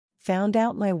Found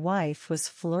out my wife was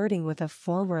flirting with a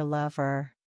former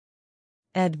lover.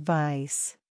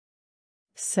 Advice.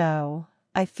 So,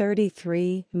 I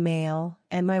 33, male,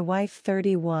 and my wife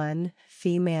 31,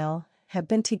 female, have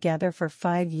been together for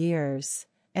 5 years,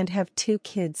 and have 2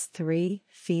 kids, 3,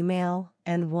 female,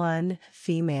 and 1,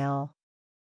 female.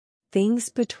 Things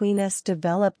between us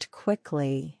developed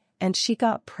quickly, and she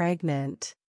got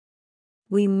pregnant.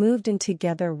 We moved in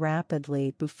together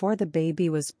rapidly before the baby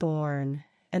was born,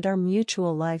 and our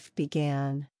mutual life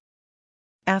began.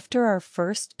 After our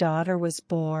first daughter was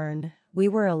born, we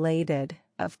were elated,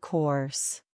 of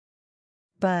course.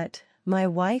 But my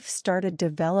wife started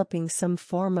developing some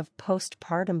form of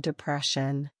postpartum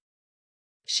depression.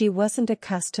 She wasn't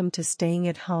accustomed to staying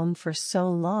at home for so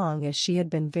long, as she had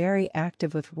been very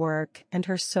active with work and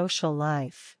her social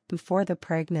life before the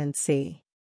pregnancy.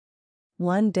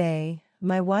 One day,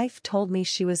 my wife told me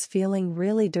she was feeling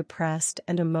really depressed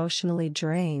and emotionally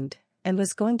drained, and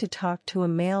was going to talk to a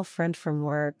male friend from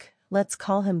work, let's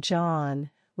call him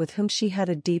John, with whom she had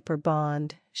a deeper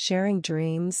bond, sharing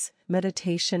dreams,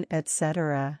 meditation,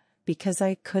 etc., because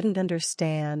I couldn't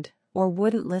understand, or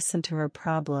wouldn't listen to her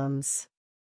problems.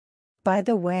 By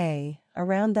the way,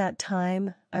 around that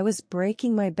time, I was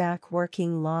breaking my back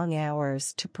working long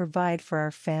hours to provide for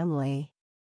our family.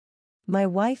 My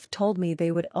wife told me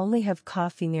they would only have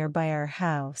coffee nearby our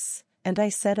house, and I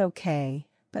said okay,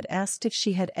 but asked if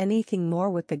she had anything more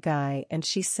with the guy, and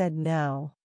she said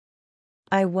no.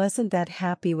 I wasn't that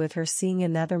happy with her seeing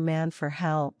another man for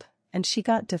help, and she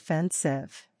got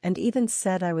defensive, and even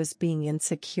said I was being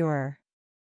insecure.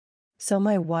 So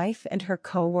my wife and her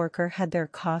coworker had their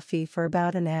coffee for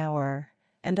about an hour,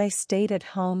 and I stayed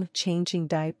at home changing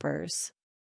diapers.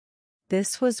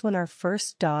 This was when our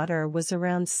first daughter was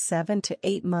around 7 to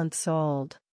 8 months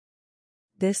old.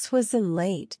 This was in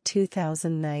late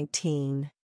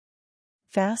 2019.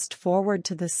 Fast forward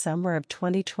to the summer of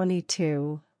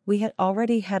 2022, we had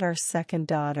already had our second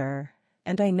daughter,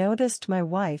 and I noticed my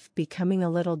wife becoming a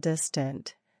little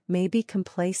distant, maybe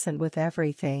complacent with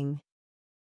everything.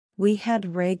 We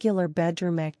had regular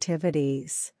bedroom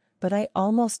activities, but I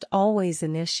almost always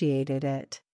initiated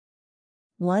it.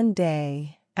 One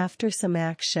day, after some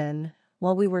action,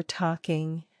 while we were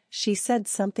talking, she said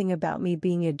something about me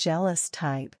being a jealous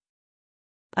type.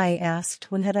 I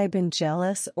asked when had I been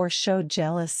jealous or showed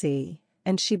jealousy,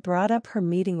 and she brought up her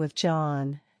meeting with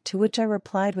John, to which I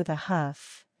replied with a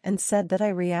huff, and said that I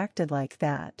reacted like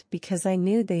that because I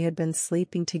knew they had been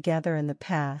sleeping together in the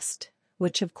past,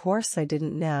 which of course I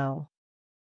didn't know.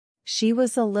 She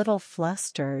was a little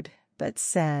flustered, but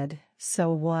said,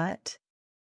 "So what?"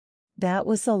 That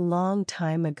was a long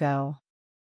time ago.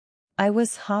 I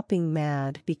was hopping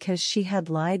mad because she had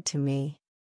lied to me.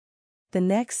 The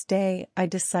next day I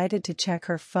decided to check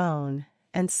her phone,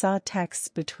 and saw texts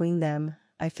between them.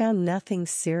 I found nothing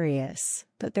serious,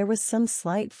 but there was some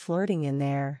slight flirting in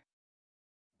there.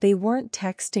 They weren't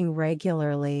texting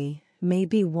regularly,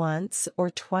 maybe once or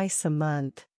twice a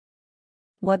month.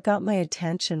 What got my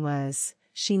attention was,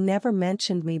 she never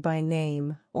mentioned me by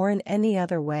name or in any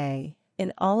other way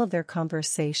in all of their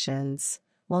conversations,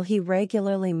 while he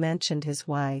regularly mentioned his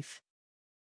wife.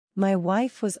 My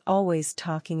wife was always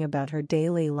talking about her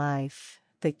daily life,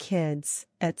 the kids,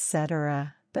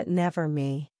 etc., but never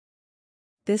me.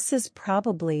 This is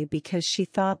probably because she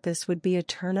thought this would be a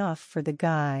turn-off for the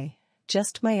guy,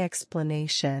 just my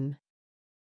explanation.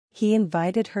 He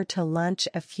invited her to lunch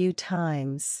a few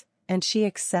times, and she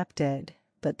accepted,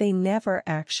 but they never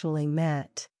actually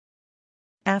met.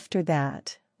 After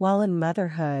that, while in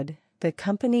motherhood, the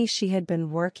company she had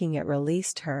been working at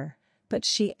released her, but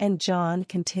she and John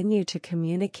continue to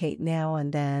communicate now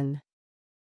and then.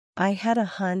 I had a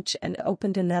hunch and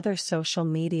opened another social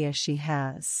media she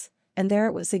has, and there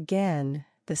it was again,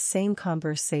 the same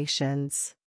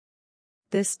conversations.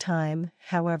 This time,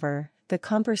 however, the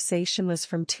conversation was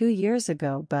from 2 years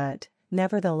ago, but,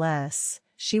 nevertheless,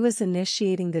 she was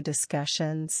initiating the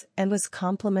discussions and was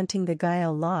complimenting the guy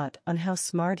a lot on how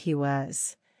smart he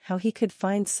was, how he could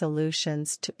find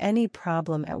solutions to any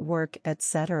problem at work,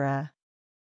 etc.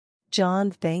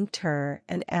 John thanked her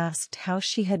and asked how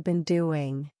she had been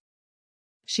doing.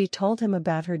 She told him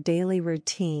about her daily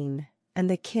routine and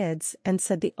the kids, and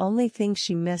said the only thing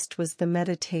she missed was the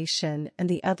meditation, and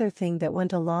the other thing that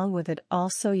went along with it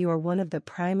also, "You are one of the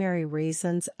primary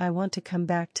reasons I want to come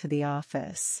back to the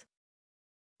office."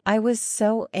 I was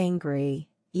so angry,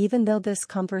 even though this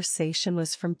conversation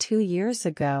was from 2 years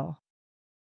ago.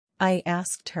 I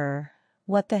asked her,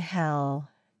 "What the hell,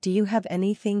 do you have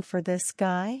anything for this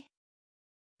guy?"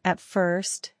 At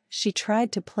first, she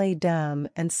tried to play dumb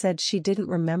and said she didn't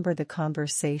remember the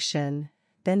conversation,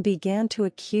 then began to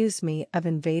accuse me of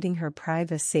invading her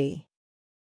privacy.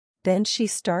 Then she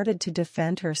started to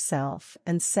defend herself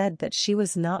and said that she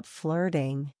was not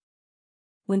flirting.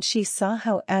 When she saw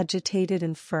how agitated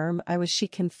and firm I was, she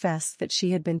confessed that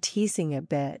she had been teasing a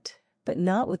bit, but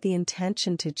not with the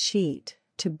intention to cheat,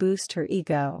 to boost her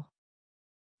ego.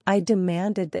 I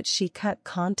demanded that she cut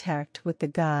contact with the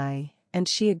guy, and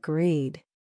she agreed.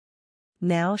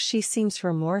 Now she seems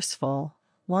remorseful,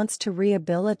 wants to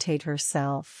rehabilitate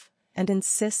herself, and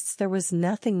insists there was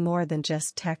nothing more than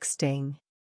just texting.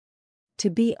 To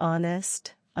be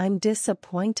honest, I'm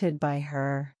disappointed by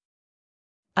her.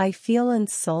 I feel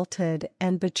insulted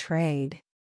and betrayed.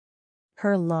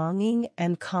 Her longing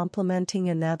and complimenting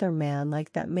another man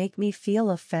like that make me feel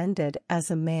offended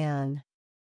as a man.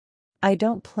 I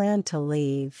don't plan to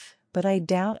leave, but I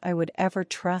doubt I would ever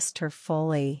trust her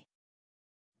fully.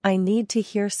 I need to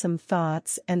hear some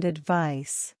thoughts and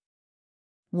advice.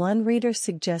 One reader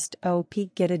suggested OP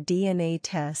get a DNA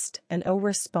test, and O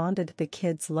responded, the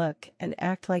kids look and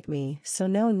act like me, so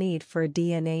no need for a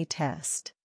DNA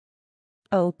test.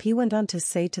 OP went on to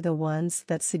say to the ones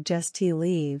that suggest he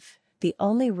leave, the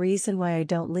only reason why I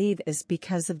don't leave is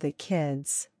because of the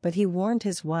kids, but he warned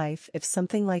his wife if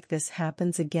something like this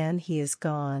happens again he is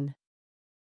gone.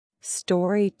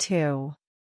 Story 2.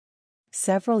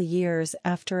 Several years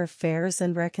after affairs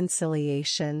and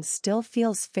reconciliation, still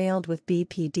feels failed with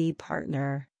BPD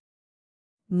partner.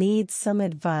 Needs some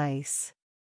advice.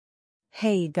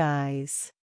 Hey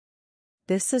guys.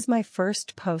 This is my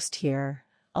first post here,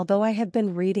 although I have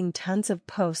been reading tons of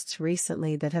posts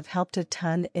recently that have helped a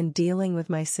ton in dealing with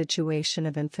my situation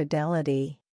of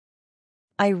infidelity.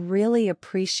 I really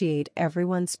appreciate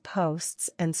everyone's posts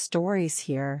and stories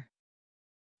here.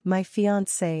 My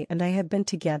fiancé and I have been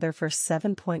together for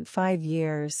 7.5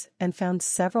 years and found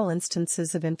several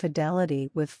instances of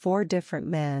infidelity with 4 different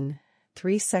men,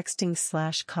 3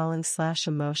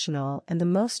 sexting/calling/emotional, and the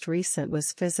most recent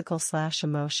was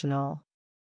physical/emotional.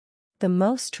 The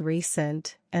most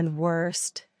recent, and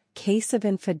worst, case of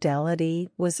infidelity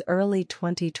was early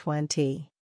 2020.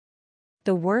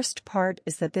 The worst part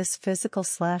is that this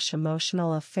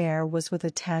physical/emotional affair was with a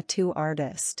tattoo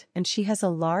artist, and she has a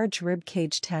large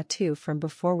ribcage tattoo from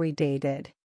before we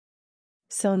dated.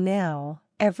 So now,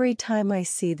 every time I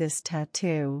see this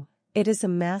tattoo, it is a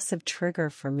massive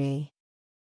trigger for me.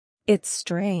 It's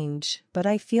strange, but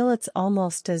I feel it's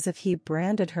almost as if he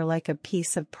branded her like a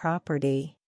piece of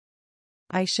property.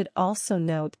 I should also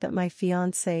note that my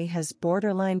fiancé has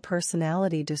borderline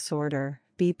personality disorder,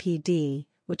 BPD,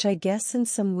 which I guess in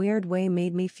some weird way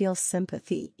made me feel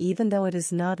sympathy, even though it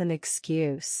is not an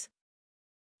excuse.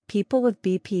 People with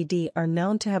BPD are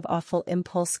known to have awful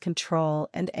impulse control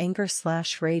and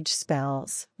anger/rage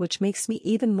spells, which makes me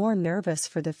even more nervous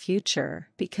for the future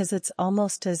because it's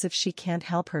almost as if she can't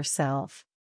help herself.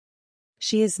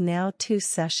 She is now 2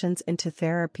 sessions into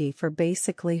therapy for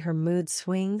basically her mood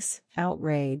swings,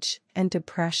 outrage, and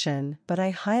depression, but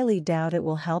I highly doubt it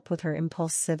will help with her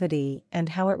impulsivity and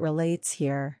how it relates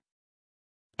here.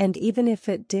 And even if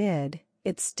it did,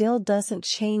 it still doesn't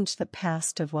change the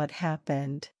past of what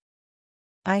happened.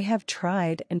 I have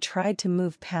tried and tried to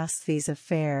move past these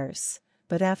affairs,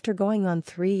 but after going on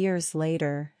 3 years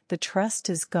later, the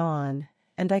trust is gone,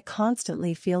 and I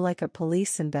constantly feel like a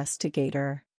police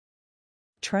investigator.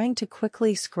 Trying to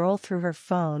quickly scroll through her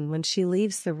phone when she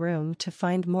leaves the room to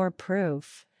find more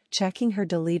proof, checking her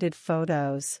deleted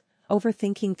photos,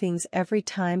 overthinking things every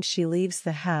time she leaves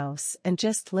the house, and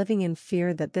just living in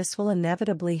fear that this will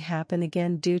inevitably happen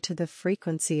again due to the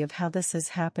frequency of how this has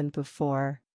happened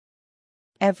before.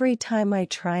 Every time I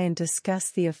try and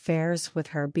discuss the affairs with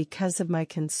her because of my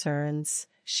concerns,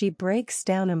 she breaks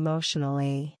down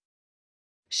emotionally.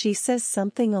 She says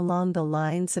something along the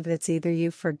lines of it's either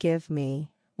you forgive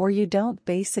me, or you don't,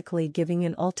 basically giving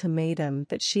an ultimatum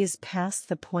that she is past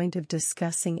the point of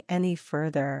discussing any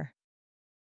further.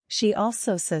 She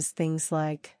also says things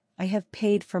like, I have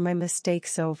paid for my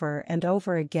mistakes over and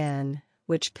over again,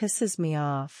 which pisses me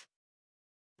off.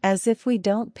 As if we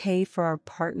don't pay for our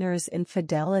partner's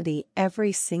infidelity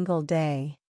every single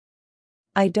day.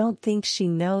 I don't think she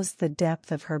knows the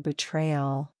depth of her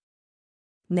betrayal.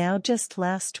 Now just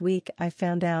last week I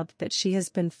found out that she has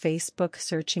been Facebook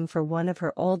searching for one of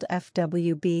her old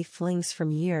FWB flings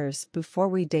from years before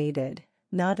we dated,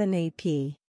 not an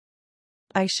AP.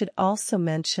 I should also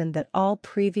mention that all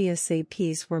previous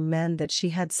APs were men that she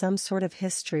had some sort of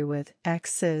history with,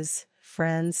 exes,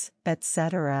 friends,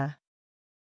 etc.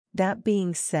 That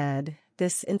being said,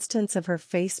 this instance of her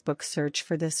Facebook search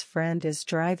for this friend is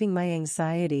driving my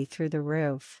anxiety through the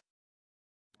roof.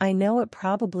 I know it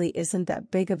probably isn't that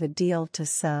big of a deal to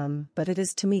some, but it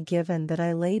is to me given that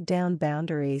I laid down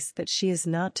boundaries that she is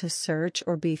not to search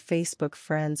or be Facebook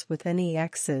friends with any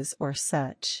exes or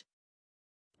such.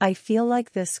 I feel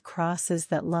like this crosses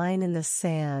that line in the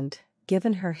sand,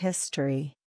 given her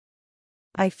history.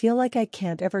 I feel like I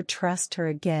can't ever trust her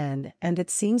again, and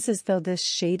it seems as though this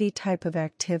shady type of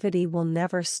activity will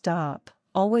never stop,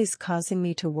 always causing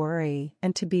me to worry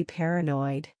and to be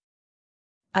paranoid.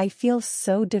 I feel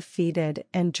so defeated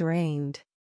and drained.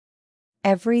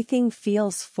 Everything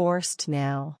feels forced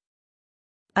now.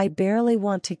 I barely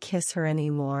want to kiss her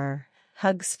anymore,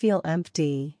 hugs feel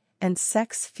empty, and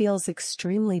sex feels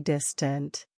extremely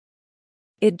distant.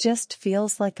 It just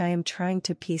feels like I am trying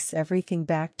to piece everything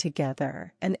back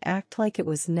together and act like it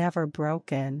was never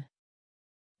broken.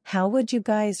 How would you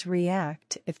guys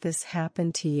react if this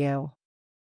happened to you?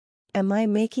 Am I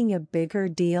making a bigger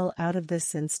deal out of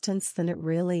this instance than it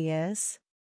really is?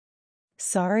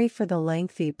 Sorry for the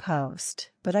lengthy post,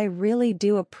 but I really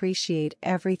do appreciate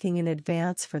everything in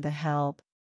advance for the help.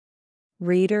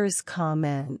 Readers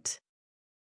comment.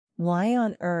 Why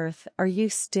on earth are you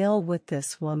still with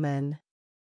this woman?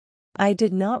 I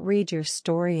did not read your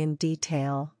story in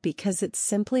detail because it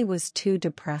simply was too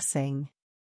depressing.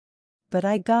 But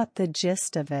I got the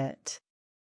gist of it.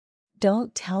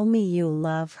 Don't tell me you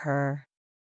love her.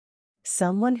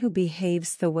 Someone who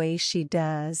behaves the way she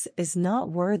does is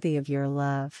not worthy of your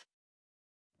love.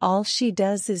 All she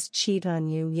does is cheat on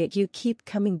you, yet you keep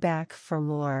coming back for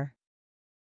more.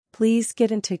 Please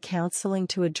get into counseling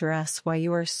to address why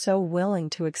you are so willing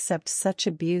to accept such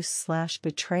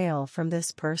abuse/betrayal from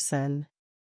this person.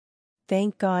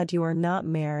 Thank God you are not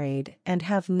married and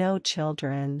have no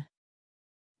children.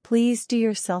 Please do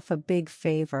yourself a big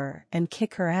favor and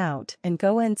kick her out and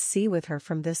go and see with her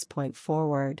from this point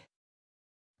forward.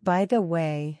 By the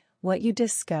way, what you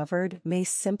discovered may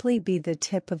simply be the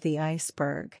tip of the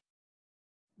iceberg.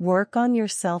 Work on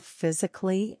yourself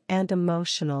physically and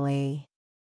emotionally.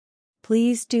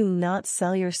 Please do not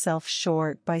sell yourself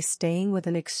short by staying with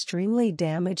an extremely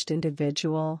damaged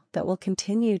individual that will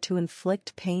continue to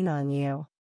inflict pain on you.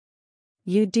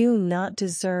 You do not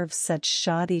deserve such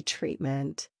shoddy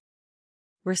treatment.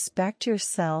 Respect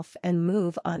yourself and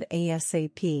move on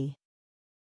ASAP.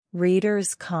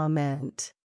 Readers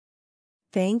comment.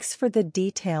 Thanks for the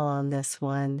detail on this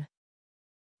one.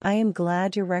 I am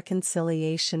glad your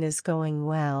reconciliation is going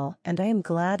well, and I am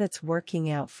glad it's working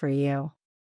out for you.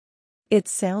 It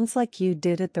sounds like you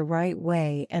did it the right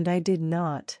way and I did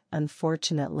not,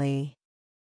 unfortunately.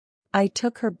 I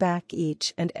took her back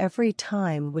each and every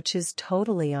time, which is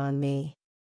totally on me.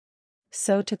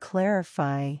 So to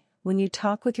clarify, when you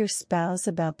talk with your spouse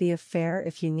about the affair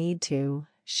if you need to,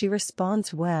 she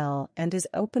responds well and is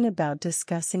open about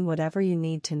discussing whatever you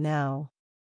need to know.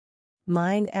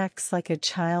 Mine acts like a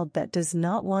child that does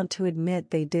not want to admit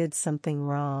they did something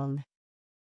wrong.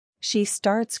 She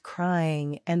starts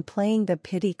crying and playing the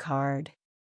pity card,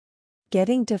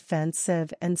 getting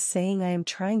defensive and saying I am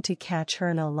trying to catch her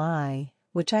in a lie,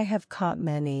 which I have caught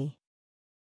many.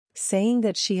 Saying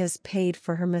that she has paid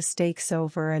for her mistakes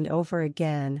over and over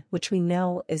again, which we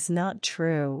know is not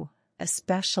true,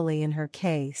 especially in her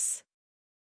case.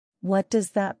 What does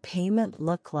that payment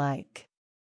look like?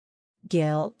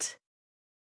 Guilt?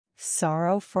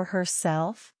 Sorrow for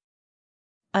herself?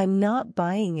 I'm not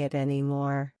buying it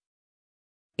anymore.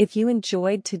 If you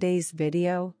enjoyed today's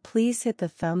video, please hit the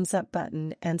thumbs up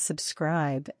button and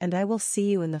subscribe, and I will see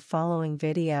you in the following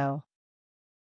video.